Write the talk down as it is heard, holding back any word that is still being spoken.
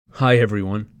Hi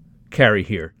everyone, Carrie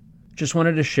here. Just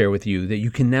wanted to share with you that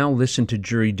you can now listen to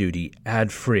Jury Duty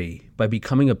ad-free by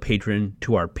becoming a patron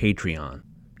to our Patreon.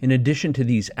 In addition to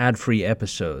these ad-free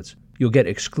episodes, you'll get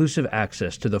exclusive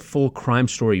access to the full Crime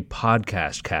Story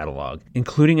podcast catalog,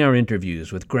 including our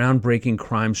interviews with groundbreaking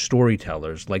crime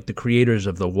storytellers like the creators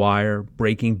of The Wire,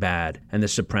 Breaking Bad, and The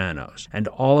Sopranos, and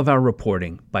all of our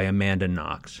reporting by Amanda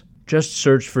Knox. Just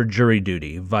search for Jury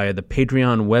Duty via the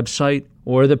Patreon website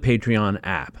or the Patreon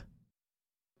app.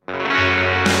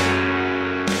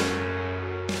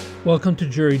 Welcome to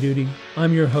Jury Duty.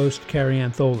 I'm your host, Carrie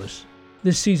Antholis.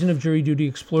 This season of Jury Duty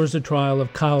explores the trial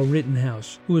of Kyle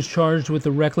Rittenhouse, who was charged with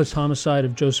the reckless homicide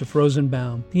of Joseph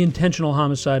Rosenbaum, the intentional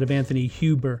homicide of Anthony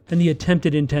Huber, and the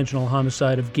attempted intentional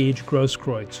homicide of Gage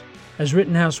Grosskreutz. As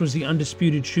Rittenhouse was the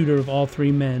undisputed shooter of all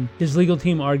three men, his legal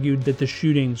team argued that the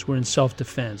shootings were in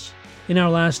self-defense. In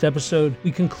our last episode,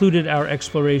 we concluded our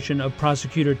exploration of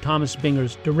prosecutor Thomas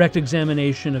Binger's direct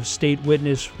examination of state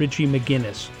witness Richie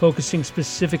McGinnis, focusing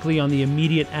specifically on the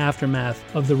immediate aftermath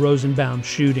of the Rosenbaum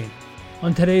shooting.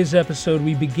 On today's episode,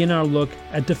 we begin our look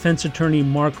at defense attorney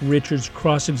Mark Richards'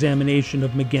 cross-examination of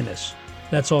McGinnis.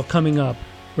 That's all coming up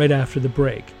right after the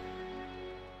break.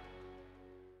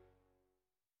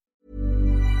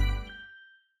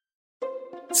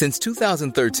 Since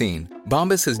 2013,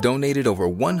 Bombas has donated over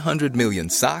 100 million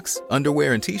socks,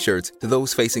 underwear, and T-shirts to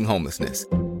those facing homelessness.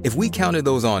 If we counted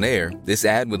those on air, this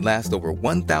ad would last over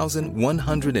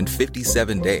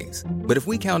 1,157 days. But if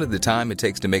we counted the time it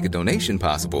takes to make a donation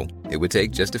possible, it would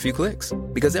take just a few clicks.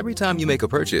 Because every time you make a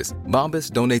purchase,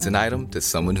 Bombas donates an item to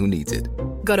someone who needs it.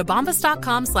 Go to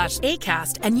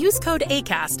bombas.com/ACAST and use code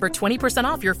ACAST for 20%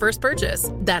 off your first purchase.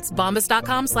 That's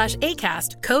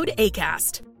bombas.com/ACAST, code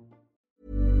ACAST.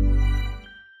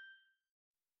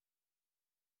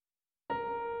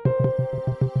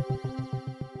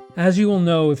 As you will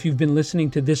know if you've been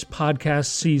listening to this podcast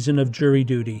season of Jury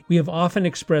Duty, we have often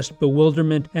expressed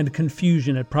bewilderment and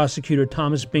confusion at prosecutor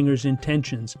Thomas Binger's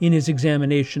intentions in his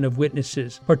examination of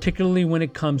witnesses, particularly when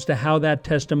it comes to how that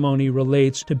testimony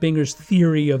relates to Binger's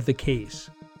theory of the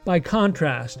case. By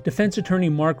contrast, defense attorney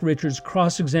Mark Richards'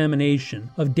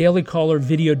 cross-examination of Daily Caller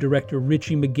video director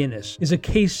Richie McGinnis is a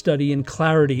case study in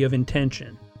clarity of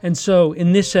intention. And so,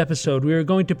 in this episode, we are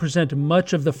going to present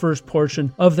much of the first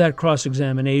portion of that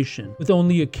cross-examination, with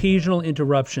only occasional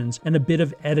interruptions and a bit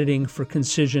of editing for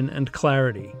concision and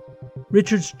clarity.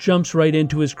 Richards jumps right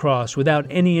into his cross without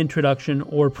any introduction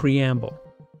or preamble.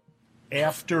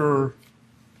 After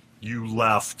you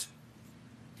left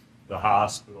the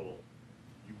hospital,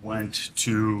 you went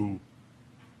to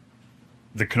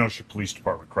the Kenosha Police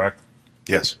Department, correct?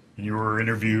 Yes. And you were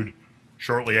interviewed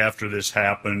shortly after this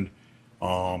happened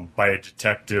by a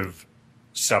detective,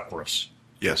 Separus.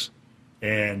 Yes.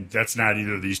 And that's not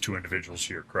either of these two individuals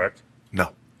here, correct?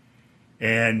 No.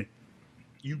 And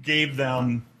you gave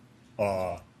them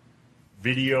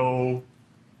video,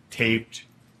 taped,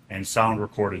 and sound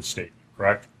recorded statement,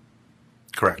 correct?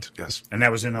 Correct, yes. And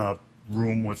that was in a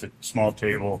room with a small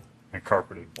table and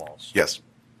carpeted walls. Yes.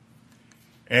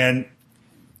 And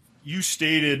you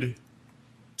stated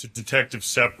to Detective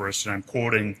Separus, and I'm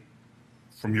quoting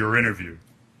from your interview,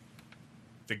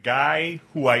 the guy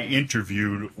who I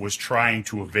interviewed was trying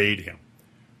to evade him.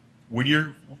 When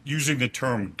you're using the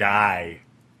term guy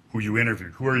who you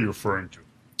interviewed, who are you referring to?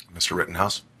 Mr.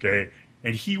 Rittenhouse. Okay.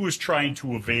 And he was trying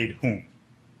to evade whom?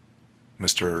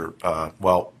 It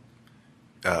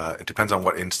depends on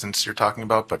what instance you're talking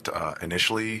about, but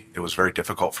initially it was very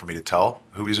difficult for me to tell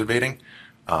who he was evading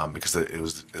because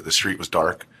the street was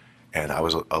dark and I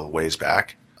was a ways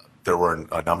back. There were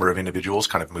a number of individuals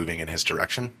kind of moving in his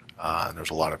direction, and there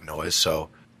was a lot of noise, so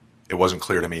it wasn't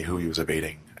clear to me who he was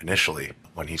evading initially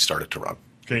when he started to run.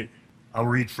 Okay, I'll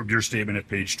read from your statement at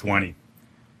page 20.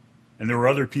 And there were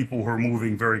other people who were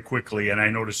moving very quickly, and I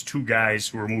noticed two guys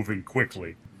who were moving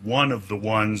quickly. One of the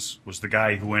ones was the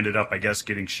guy who ended up, I guess,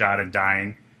 getting shot and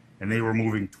dying, and they were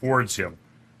moving towards him.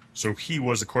 So he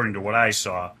was, according to what I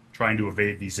saw, trying to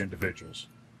evade these individuals.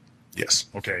 Yes.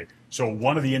 Okay, so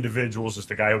one of the individuals is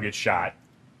the guy who gets shot,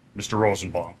 Mr.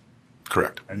 Rosenbaum.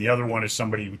 Correct. And the other one is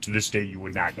somebody who, to this day, you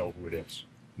would not know who it is.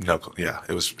 No, yeah,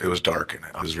 it was dark and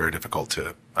it was very difficult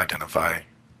to identify.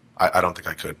 I don't think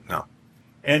I could, no.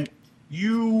 And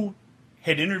you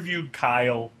had interviewed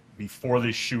Kyle before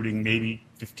this shooting, maybe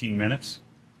 15 minutes?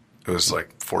 It was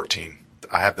like 14.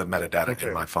 I have the metadata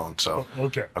in my phone, so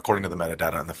according to the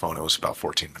metadata on the phone, it was about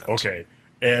 14 minutes. Okay.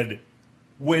 And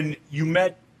when you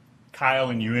met Kyle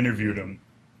and you interviewed him,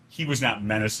 he was not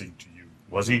menacing to you,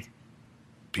 was he?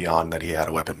 Beyond that he had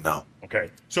a weapon, no.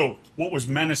 Okay. So what was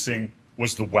menacing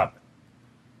was the weapon.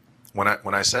 When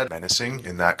I said menacing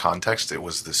in that context, it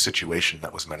was the situation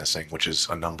that was menacing, which is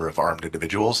a number of armed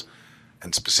individuals.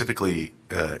 And specifically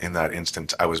in that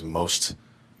instance, I was most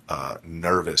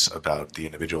nervous about the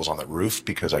individuals on the roof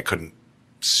because I couldn't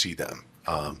see them.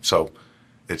 So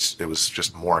it was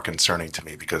just more concerning to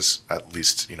me because at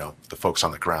least, the folks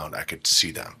on the ground, I could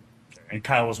see them. And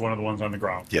Kyle was one of the ones on the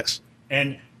ground. Yes.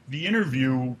 And the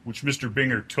interview, which Mr.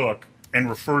 Binger took and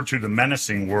referred to the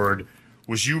menacing word,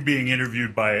 was you being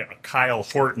interviewed by Kyle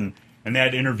Horton, and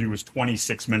that interview was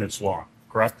 26 minutes long,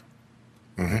 correct?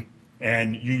 Mm-hmm.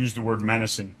 And you used the word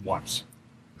menacing once.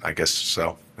 I guess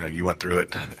so. You went through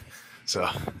it. So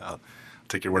I'll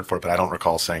take your word for it, but I don't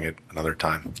recall saying it another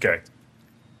time. Okay.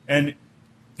 And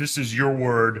this is your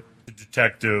word,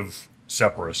 Detective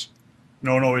Separus.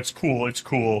 No, it's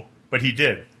cool. But he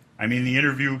did. I mean, the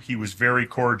interview, he was very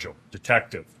cordial.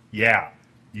 Detective. Yeah.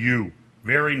 You.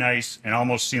 Very nice and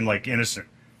almost seemed like innocent.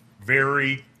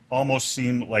 Almost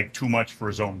seemed like too much for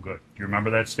his own good. Do you remember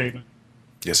that statement?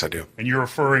 Yes, I do. And you're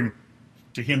referring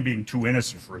to him being too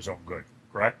innocent for his own good,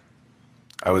 correct?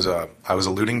 I was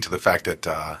alluding to the fact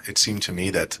that it seemed to me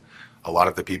that a lot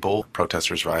of the people,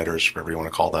 protesters, rioters, whatever you want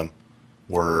to call them,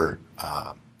 were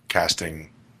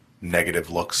casting negative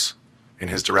looks in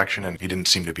his direction, and he didn't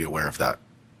seem to be aware of that.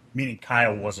 Meaning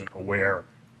Kyle wasn't aware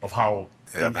of how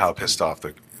pissed off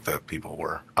the people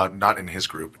were. Not in his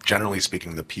group. Generally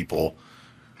speaking, the people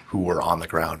who were on the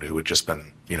ground, who had just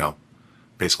been,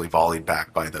 basically volleyed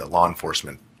back by the law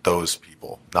enforcement, those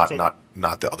people, not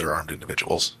the other armed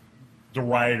individuals. The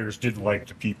rioters didn't like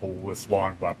the people with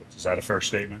long weapons. Is that a fair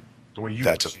statement? The way you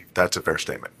That's a fair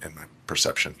statement in my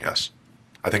perception, yes.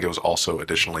 I think it was also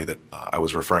additionally that I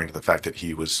was referring to the fact that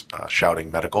he was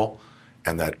shouting medical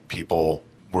and that people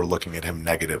were looking at him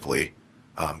negatively,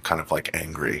 kind of like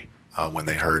angry when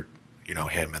they heard,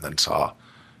 him and then saw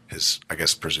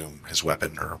presume his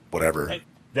weapon or whatever.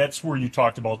 That's where you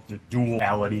talked about the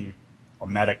duality of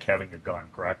medic having a gun,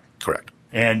 correct? Correct.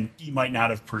 And he might not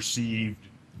have perceived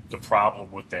the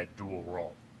problem with that dual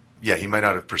role. Yeah, he might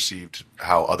not have perceived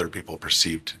how other people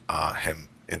perceived him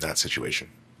in that situation.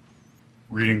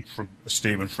 Reading from a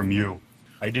statement from you,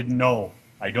 I don't know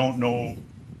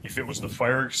if it was the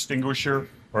fire extinguisher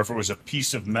or if it was a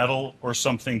piece of metal or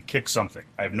something kicked something.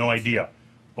 I have no idea.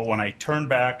 But when I turned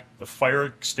back, the fire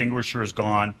extinguisher is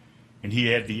gone, and he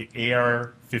had the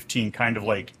AR-15 kind of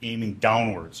like aiming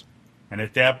downwards. And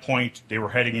at that point, they were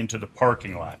heading into the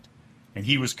parking lot. And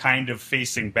he was kind of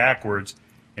facing backwards,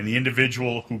 and the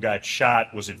individual who got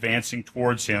shot was advancing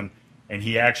towards him, and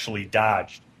he actually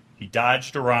dodged. He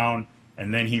dodged around,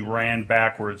 and then he ran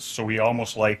backwards, so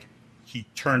he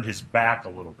turned his back a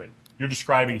little bit. You're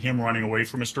describing him running away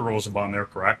from Mr. Rosenbaum there,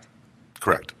 correct?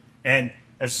 Correct. And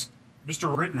as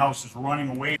Mr. Rittenhouse is running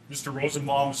away, Mr.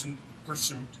 Rosenbaum is in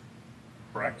pursuit,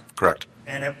 correct? Correct.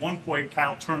 And at one point,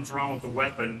 Kyle turns around with a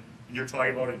weapon, and you're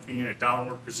talking about it being in a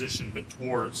downward position, but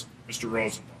towards Mr.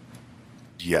 Rosenbaum.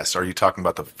 Yes. Are you talking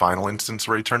about the final instance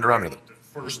where he turned around? Or The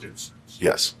first instance.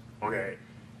 Yes. Okay.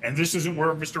 And this isn't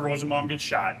where Mr. Rosenbaum gets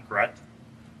shot, correct?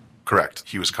 Correct.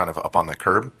 He was kind of up on the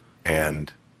curb,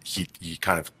 and he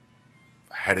kind of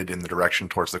headed in the direction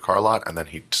towards the car lot, and then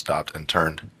he stopped and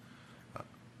turned.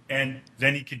 And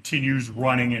then he continues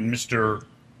running, and Mr.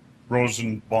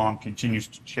 Rosenbaum continues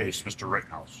to chase Mr.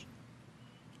 Rittenhouse.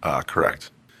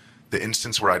 Correct. The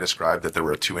instance where I described that there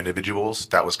were two individuals,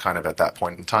 that was kind of at that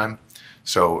point in time.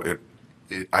 So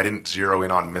I didn't zero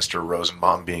in on Mr.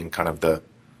 Rosenbaum being kind of the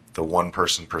one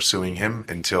person pursuing him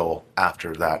until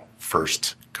after that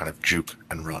first kind of juke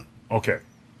and run. Okay.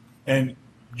 And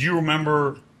do you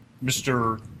remember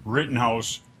Mr.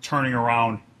 Rittenhouse turning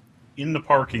around in the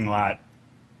parking lot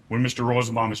when Mr.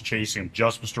 Rosenbaum is chasing him,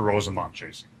 just Mr. Rosenbaum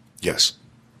chasing him? Yes.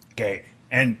 Okay.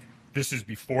 And this is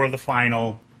before the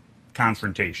final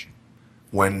confrontation.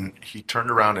 When he turned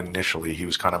around initially, he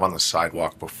was kind of on the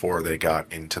sidewalk before they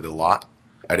got into the lot.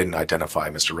 I didn't identify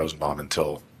Mr. Rosenbaum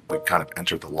until we kind of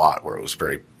entered the lot where it was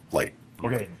very light.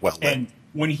 Okay. Well lit. And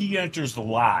when he enters the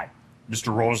lot,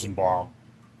 Mr. Rosenbaum,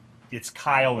 it's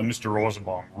Kyle and Mr.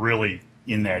 Rosenbaum really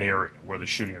in that area where the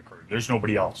shooting occurred. There's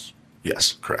nobody else.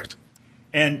 Yes, correct.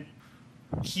 And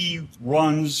he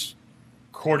runs,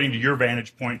 according to your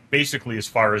vantage point, basically as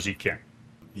far as he can.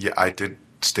 Yeah, I did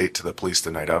state to the police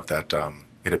the night of that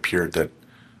it appeared that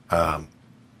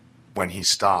when he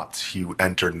stopped, he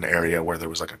entered an area where there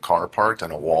was like a car parked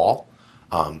and a wall.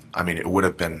 I mean, it would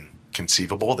have been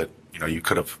conceivable that, you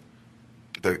could have,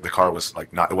 the car was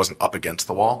like not, it wasn't up against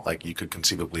the wall. Like you could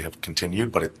conceivably have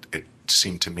continued, but it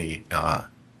seemed to me,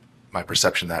 my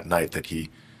perception that night that he,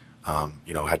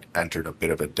 had entered a bit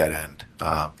of a dead end,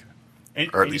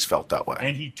 or at least felt that way.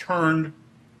 And he turned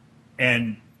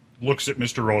and looks at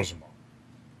Mr. Rosenbaum.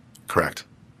 Correct.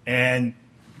 And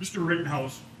Mr.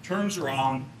 Rittenhouse turns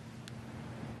around,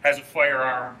 has a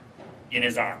firearm in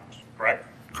his arms, correct?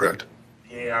 Correct.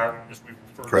 The AR, as we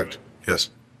refer Correct. to it. Yes.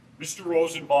 Mr.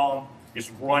 Rosenbaum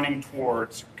is running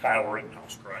towards Kyle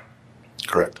Rittenhouse, correct?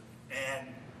 Correct. And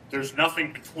there's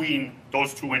nothing between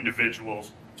those two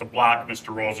individuals to block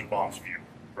Mr. Rosenbaum's view,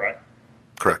 correct?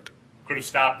 Correct. Could have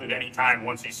stopped at any time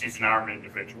once he sees an armed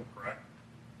individual, correct?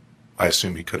 I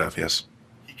assume he could have, yes.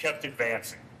 He kept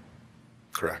advancing.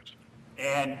 Correct.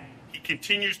 And he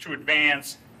continues to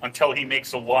advance until he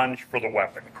makes a lunge for the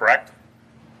weapon, correct?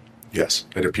 Yes.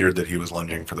 It appeared that he was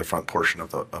lunging for the front portion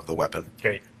of the weapon.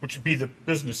 Okay, which would be the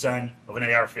business end of an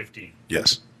AR-15.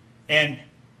 Yes. And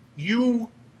you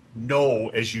know,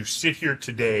 as you sit here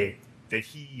today, that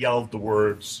he yelled the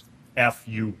words F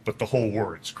you, but the whole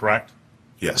words, correct?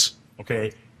 Yes.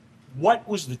 Okay. What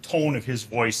was the tone of his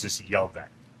voice as he yelled that?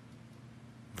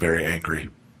 Very angry.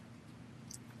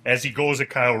 As he goes at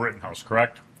Kyle Rittenhouse,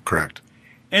 correct? Correct.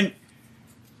 And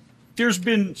there's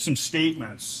been some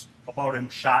statements about him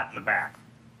shot in the back.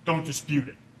 Don't dispute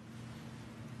it.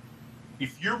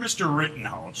 If you're Mr.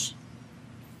 Rittenhouse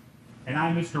and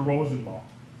I'm Mr. Rosenbaum,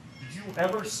 did you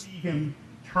ever see him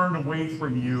turn away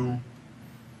from you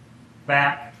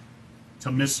back to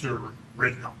Mr.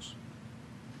 Rittenhouse?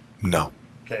 No.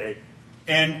 Okay.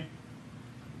 And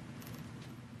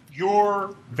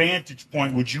your vantage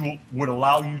point would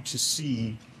allow you to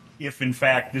see if, in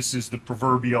fact, this is the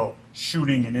proverbial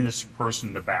shooting an innocent person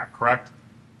in the back, correct?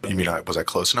 You mean, was I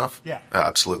close enough? Yeah.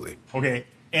 Absolutely. Okay.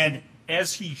 And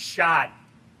as he shot,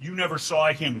 you never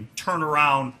saw him turn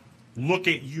around, look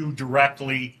at you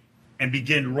directly, and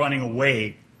begin running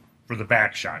away for the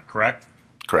back shot, correct?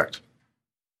 Correct.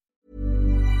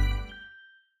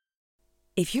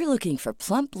 If you're looking for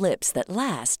plump lips that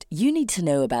last, you need to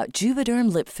know about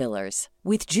Juvederm lip fillers.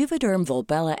 With Juvederm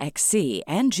Volbella XC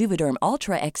and Juvederm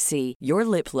Ultra XC, your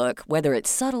lip look, whether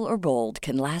it's subtle or bold,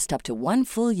 can last up to 1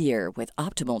 full year with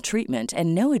optimal treatment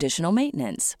and no additional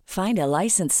maintenance. Find a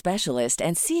licensed specialist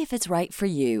and see if it's right for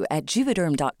you at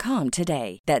Juvederm.com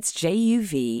today. That's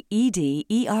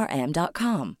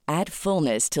JUVEDERM.com. Add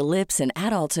fullness to lips in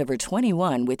adults over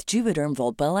 21 with Juvederm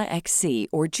Volbella XC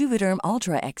or Juvederm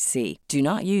Ultra XC. Do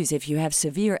not use if you have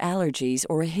severe allergies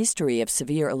or a history of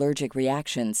severe allergic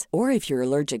reactions, or if you're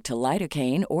allergic to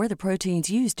lidocaine or the proteins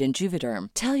used in Juvederm.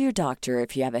 Tell your doctor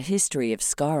if you have a history of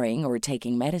scarring or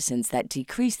taking medicines that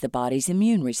decrease the body's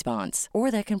immune response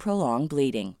or that can prolong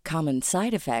bleeding. Common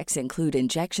side effects include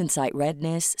injection site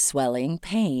redness, swelling,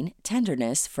 pain,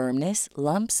 tenderness, firmness,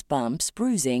 lumps, bumps,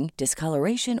 bruising,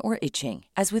 discoloration, or itching.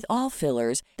 As with all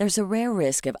fillers, there's a rare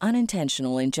risk of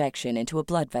unintentional injection into a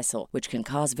blood vessel, which can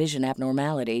cause vision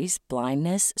abnormalities,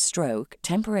 blindness, stroke,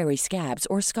 temporary scabs,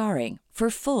 or scarring. For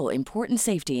full, important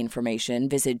safety information,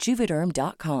 visit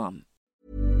Juvederm.com.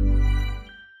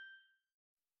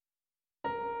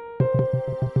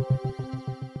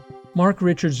 Mark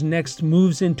Richards next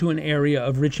moves into an area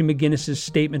of Richie McGinnis's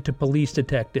statement to police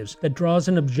detectives that draws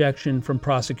an objection from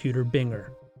prosecutor Binger.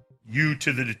 You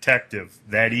to the detective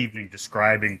that evening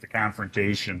describing the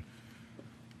confrontation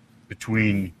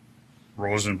between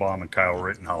Rosenbaum and Kyle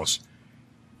Rittenhouse.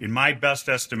 In my best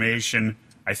estimation,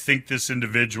 I think this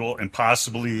individual and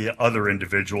possibly other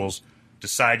individuals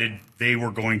decided they were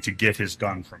going to get his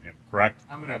gun from him, correct?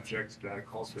 I'm going to object to that. It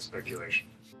calls for speculation.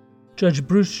 Judge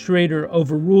Bruce Schrader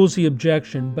overrules the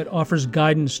objection but offers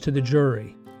guidance to the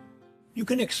jury. You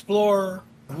can explore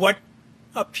what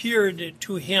appeared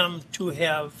to him to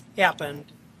have happened,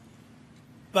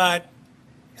 but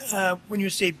when you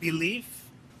say belief,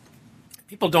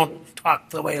 people don't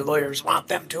talk the way lawyers want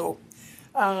them to.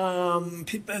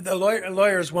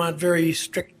 Lawyers want very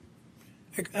strict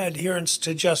adherence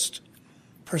to just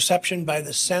perception by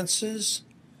the senses.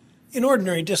 In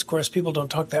ordinary discourse, people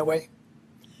don't talk that way.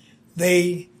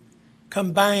 They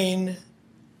combine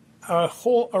a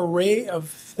whole array of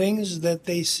things that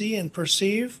they see and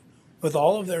perceive with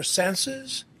all of their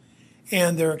senses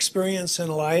and their experience in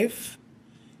life,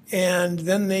 and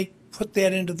then they put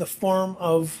that into the form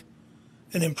of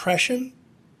an impression.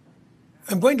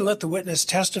 I'm going to let the witness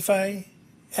testify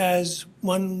as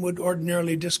one would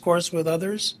ordinarily discourse with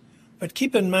others, but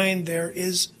keep in mind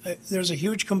there's a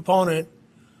huge component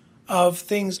of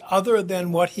things other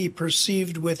than what he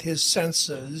perceived with his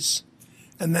senses,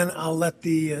 and then I'll let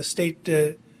the state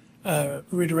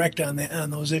redirect on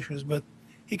those issues, but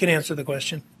he can answer the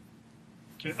question.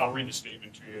 I'll read the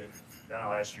statement to you, then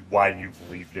I'll ask you why you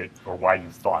believed it or why you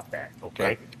thought that,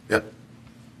 okay? Yeah.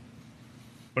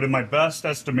 But in my best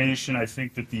estimation, I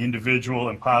think that the individual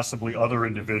and possibly other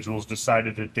individuals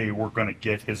decided that they were going to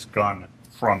get his gun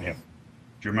from him.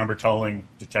 Do you remember telling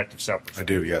Detective Sepperson? I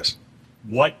do, yes.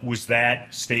 What was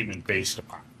that statement based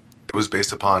upon? It was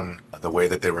based upon the way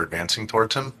that they were advancing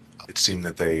towards him. It seemed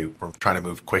that they were trying to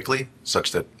move quickly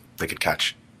such that they could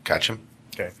catch him.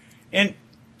 Okay. And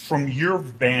from your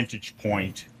vantage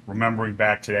point, remembering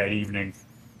back to that evening,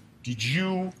 did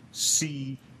you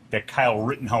see that Kyle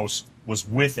Rittenhouse was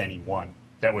with anyone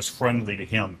that was friendly to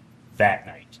him that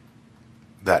night?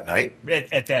 That night?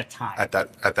 At that time? At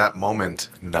that moment,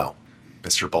 no.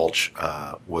 Mr. Balch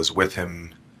was with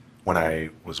him when I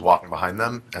was walking behind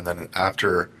them, and then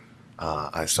after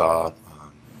I saw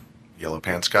Yellow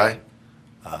Pants guy,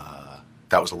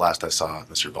 that was the last I saw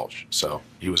Mr. Balch. So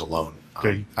he was alone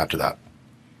after that.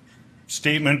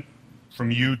 Statement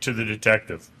from you to the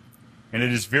detective. And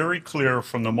it is very clear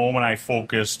from the moment I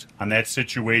focused on that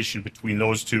situation between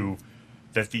those two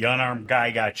that the unarmed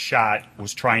guy got shot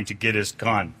was trying to get his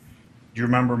gun. Do you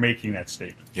remember making that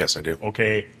statement? Yes, I do.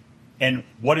 Okay. And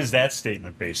what is that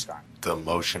statement based on? The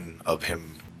motion of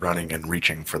him running and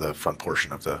reaching for the front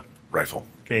portion of the rifle.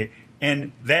 Okay.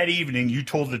 And that evening, you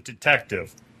told the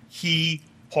detective he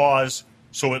paused,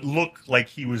 so it looked like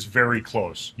he was very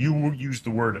close. You used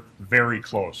the word very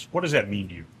close. What does that mean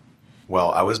to you?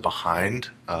 Well, I was behind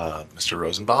Mr.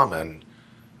 Rosenbaum, and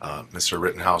Mr.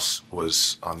 Rittenhouse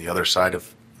was on the other side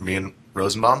of me and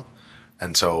Rosenbaum.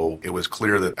 And so it was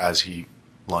clear that as he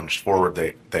lunged forward,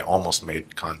 they almost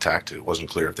made contact. It wasn't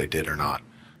clear if they did or not.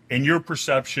 And your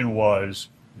perception was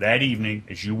that evening,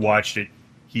 as you watched it,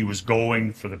 he was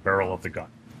going for the barrel of the gun.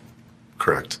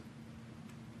 Correct.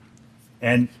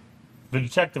 And the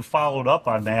detective followed up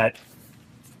on that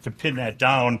to pin that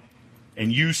down,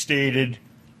 and you stated,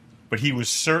 but he was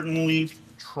certainly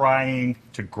trying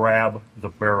to grab the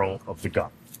barrel of the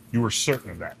gun. You were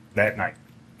certain of that night.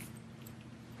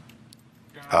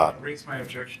 Raise my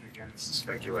objection against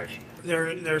speculation.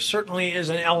 There certainly is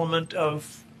an element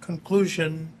of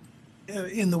conclusion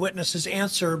in the witness's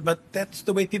answer, but that's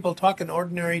the way people talk in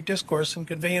ordinary discourse and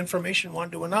convey information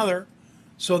one to another.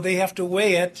 So they have to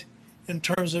weigh it in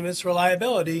terms of its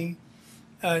reliability,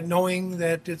 knowing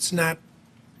that it's not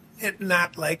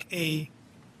like a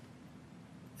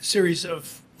series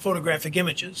of photographic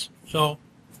images. So,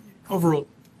 overruled.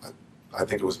 I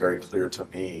think it was very clear to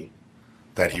me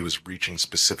that he was reaching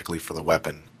specifically for the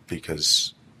weapon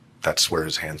because that's where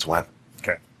his hands went.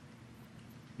 Okay.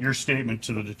 Your statement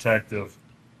to the detective.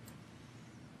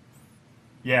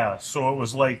 Yeah, so it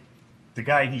was like the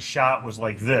guy he shot was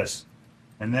like this.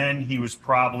 And then he was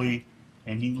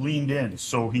and he leaned in,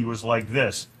 so he was like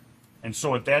this. And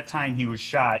so at that time he was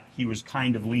shot, he was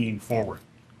kind of leaning forward.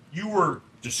 You were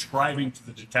describing to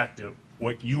the detective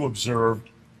what you observed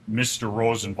Mr.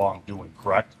 Rosenbaum doing,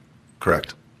 correct?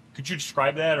 Correct. Could you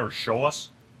describe that or show us?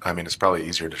 I mean, it's probably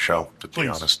easier to show, to be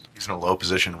honest. He's in a low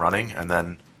position running, and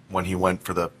then when he went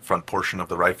for the front portion of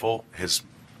the rifle, his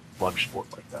lunge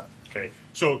forward like that. Okay.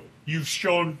 So you've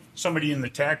shown somebody in the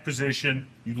tack position,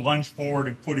 you lunge forward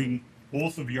and putting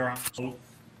both of your arms out,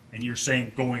 and you're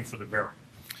saying going for the barrel.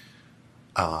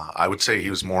 I would say he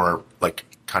was more like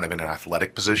kind of in an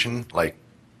athletic position, like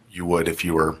you would if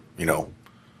you were,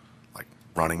 like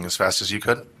running as fast as you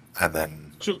could. And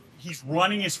then. So he's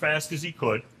running as fast as he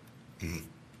could. Mm-hmm.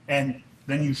 And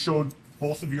then you showed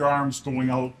both of your arms going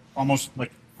out almost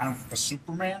like a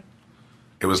Superman.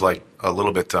 It was like a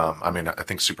little bit, I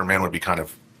think Superman would be kind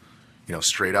of,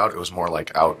 straight out. It was more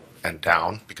like out and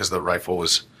down because the rifle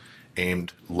was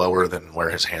aimed lower than where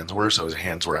his hands were. So his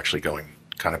hands were actually going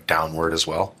kind of downward as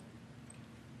well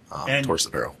towards the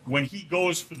barrel. When he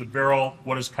goes for the barrel,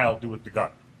 what does Kyle do with the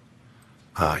gun?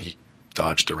 He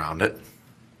dodged around it.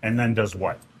 And then does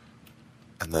what?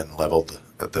 And then leveled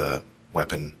the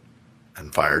weapon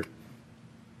and fired.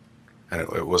 And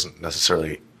it wasn't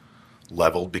necessarily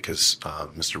leveled because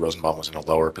Mr. Rosenbaum was in a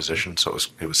lower position, so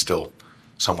it was still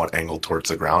somewhat angled towards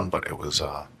the ground, but it was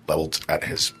leveled at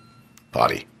his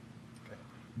body.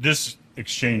 This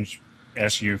exchange,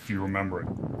 ask you if you remember it.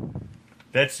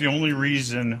 That's the only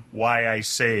reason why I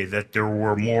say that there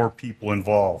were more people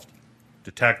involved.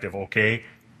 Detective, okay?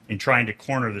 In trying to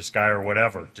corner this guy or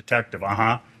whatever. Detective,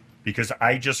 because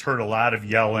I just heard a lot of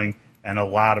yelling and a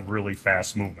lot of really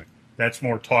fast movement. That's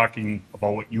more talking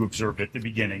about what you observed at the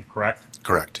beginning, correct?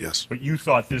 Correct, yes. But you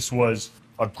thought this was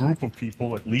a group of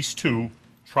people, at least two,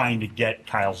 trying to get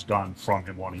Kyle's gun from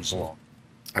him when he's alone.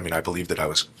 I mean, I believe that I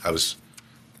was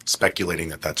speculating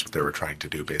that that's what they were trying to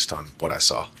do based on what I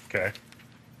saw. Okay.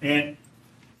 And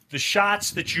the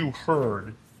shots that you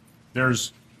heard,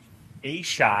 there's a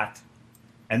shot,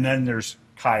 and then there's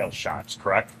Kyle's shots,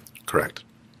 correct? Correct.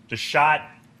 The shot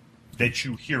that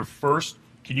you hear first,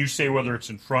 can you say whether it's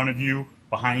in front of you,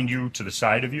 behind you, to the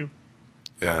side of you?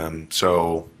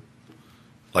 So,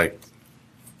 like,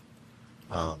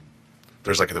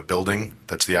 there's like the building,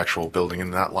 that's the actual building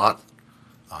in that lot.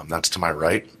 That's to my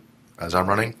right as I'm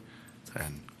running.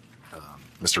 And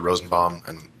Mr. Rosenbaum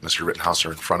and Mr. Rittenhouse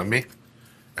are in front of me.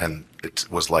 And it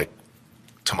was like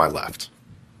to my left.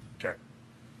 Okay.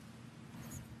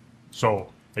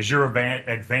 So as you're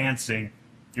advancing,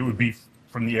 it would be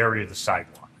from the area of the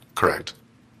sidewalk. Correct.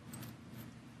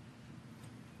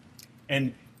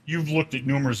 And you've looked at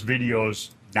numerous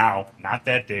videos now, not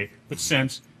that day, but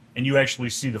since, and you actually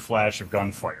see the flash of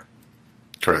gunfire.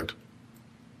 Correct.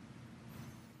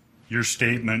 Your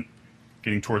statement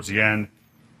getting towards the end,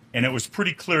 and it was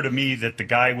pretty clear to me that the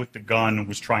guy with the gun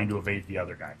was trying to evade the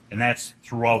other guy. And that's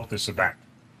throughout this event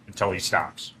until he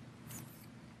stops.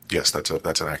 Yes, that's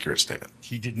an accurate statement.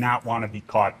 He did not want to be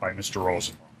caught by Mr.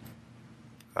 Rosenbaum.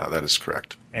 That is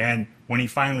correct. And when he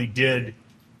finally did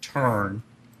turn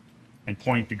and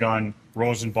point the gun,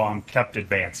 Rosenbaum kept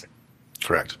advancing.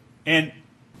 Correct. And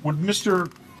would Mr.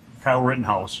 Kyle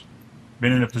Rittenhouse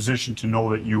been in a position to know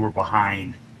that you were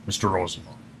behind Mr.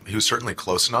 Rosenbaum? He was certainly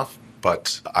close enough,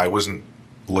 but I wasn't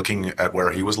looking at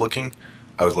where he was looking.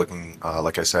 I was looking,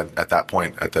 like I said, at that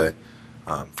point at the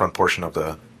front portion of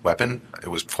the weapon. It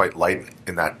was quite light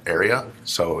in that area,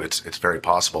 so it's very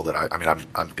possible that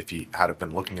I'm if he had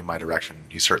been looking in my direction,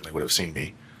 he certainly would have seen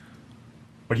me.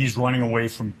 But he's running away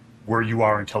from where you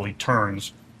are until he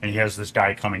turns, and he has this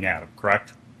guy coming at him,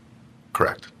 correct?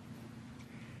 Correct.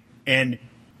 And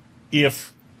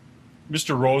if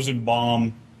Mr.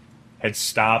 Rosenbaum had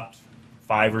stopped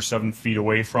 5 or 7 feet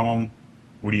away from him,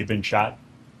 would he have been shot?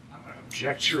 I'm going to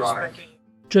object, Your Honor.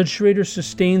 Judge Schrader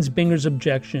sustains Binger's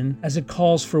objection as it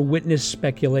calls for witness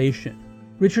speculation.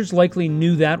 Richards likely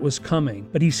knew that was coming,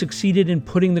 but he succeeded in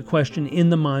putting the question in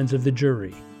the minds of the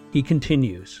jury. He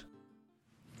continues.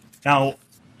 Now,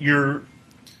 you're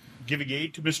giving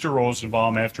aid to Mr.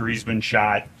 Rosenbaum after he's been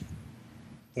shot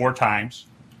 4 times.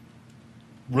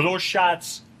 Were those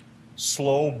shots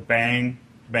slow, bang,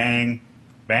 bang,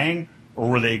 bang, or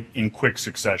were they in quick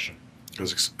succession? It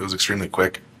was extremely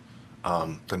quick.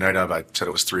 The night of, I said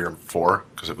it was 3 or 4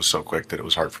 because it was so quick that it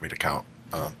was hard for me to count.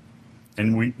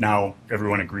 And now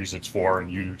everyone agrees it's 4,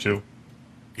 and you do too?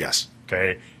 Yes.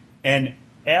 Okay. And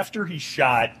after he's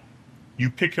shot, you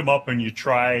pick him up and you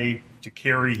try to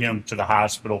carry him to the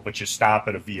hospital, but you stop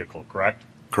at a vehicle, correct?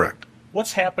 Correct.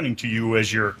 What's happening to you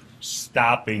as you're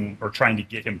stopping or trying to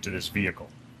get him to this vehicle?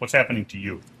 What's happening to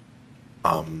you?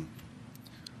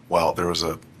 Well, there was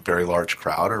a very large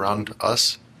crowd around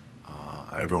us.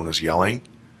 Everyone was yelling.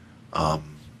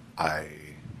 I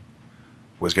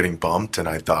was getting bumped, and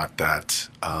I thought that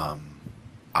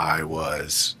I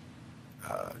was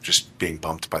just being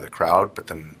bumped by the crowd. But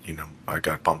then, I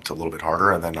got bumped a little bit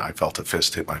harder, and then I felt a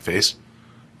fist hit my face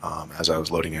as I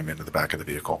was loading him into the back of the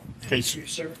vehicle. Thank you,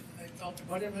 sir. I felt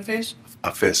what in my face?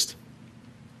 A fist.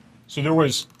 So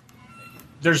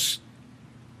there's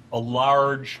a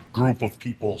large group of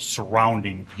people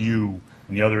surrounding you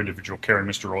and the other individual carrying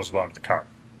Mr. Rosenbaum to the car.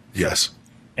 Yes.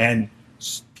 And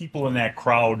people in that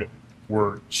crowd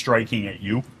were striking at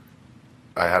you.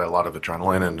 I had a lot of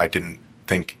adrenaline, and I didn't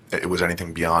think it was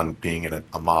anything beyond being in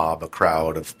a mob, a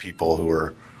crowd of people who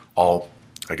were all,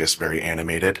 I guess, very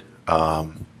animated. A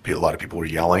lot of people were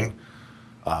yelling,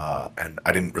 and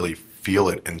I didn't really feel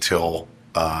it until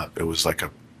it was like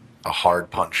a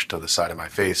hard punch to the side of my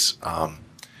face.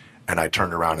 And I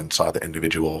turned around and saw the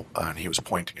individual, and he was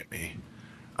pointing at me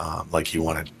like he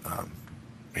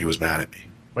was mad at me.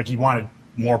 Like he wanted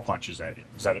more punches at you.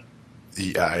 Is that it?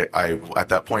 Yeah, I at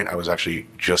that point, I was actually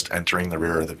just entering the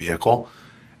rear of the vehicle.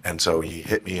 And so he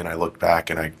hit me, and I looked back,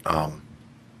 and I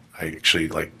actually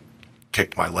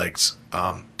kicked my legs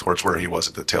towards where he was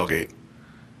at the tailgate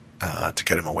to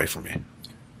get him away from me.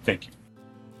 Thank you.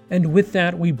 And with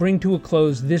that, we bring to a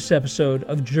close this episode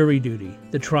of Jury Duty,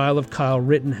 the trial of Kyle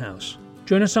Rittenhouse.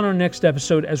 Join us on our next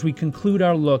episode as we conclude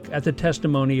our look at the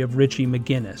testimony of Richie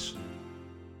McGinnis.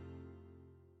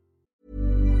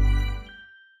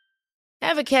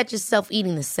 Ever catch yourself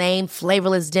eating the same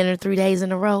flavorless dinner 3 days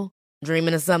in a row?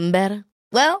 Dreaming of something better?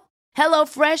 Well,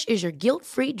 HelloFresh is your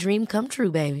guilt-free dream come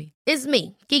true, baby. It's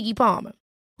me, Keke Palmer.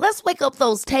 Let's wake up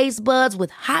those taste buds with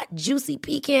hot, juicy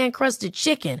pecan-crusted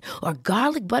chicken or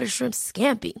garlic butter shrimp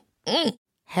scampi.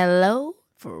 Hello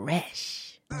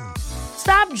Fresh.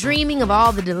 Stop dreaming of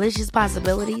all the delicious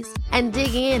possibilities and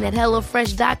dig in at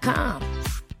HelloFresh.com.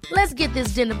 Let's get this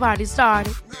dinner party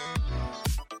started.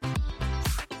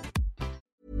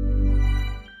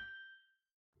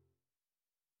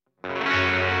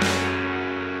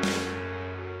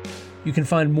 You can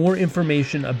find more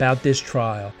information about this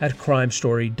trial at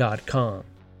crimestory.com.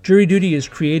 Jury Duty is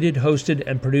created, hosted,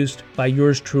 and produced by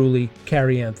yours truly,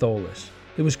 Carrie Antholis.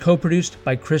 It was co-produced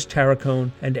by Chris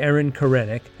Tarracone and Erin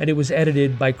Karenik, and it was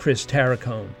edited by Chris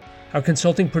Tarracone. Our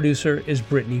consulting producer is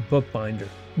Brittany Bookbinder.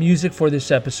 Music for this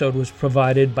episode was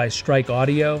provided by Strike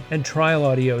Audio, and Trial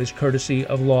Audio is courtesy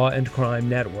of Law and Crime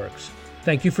Networks.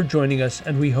 Thank you for joining us,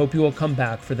 and we hope you will come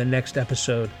back for the next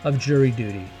episode of Jury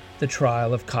Duty, the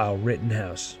trial of Kyle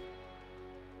Rittenhouse.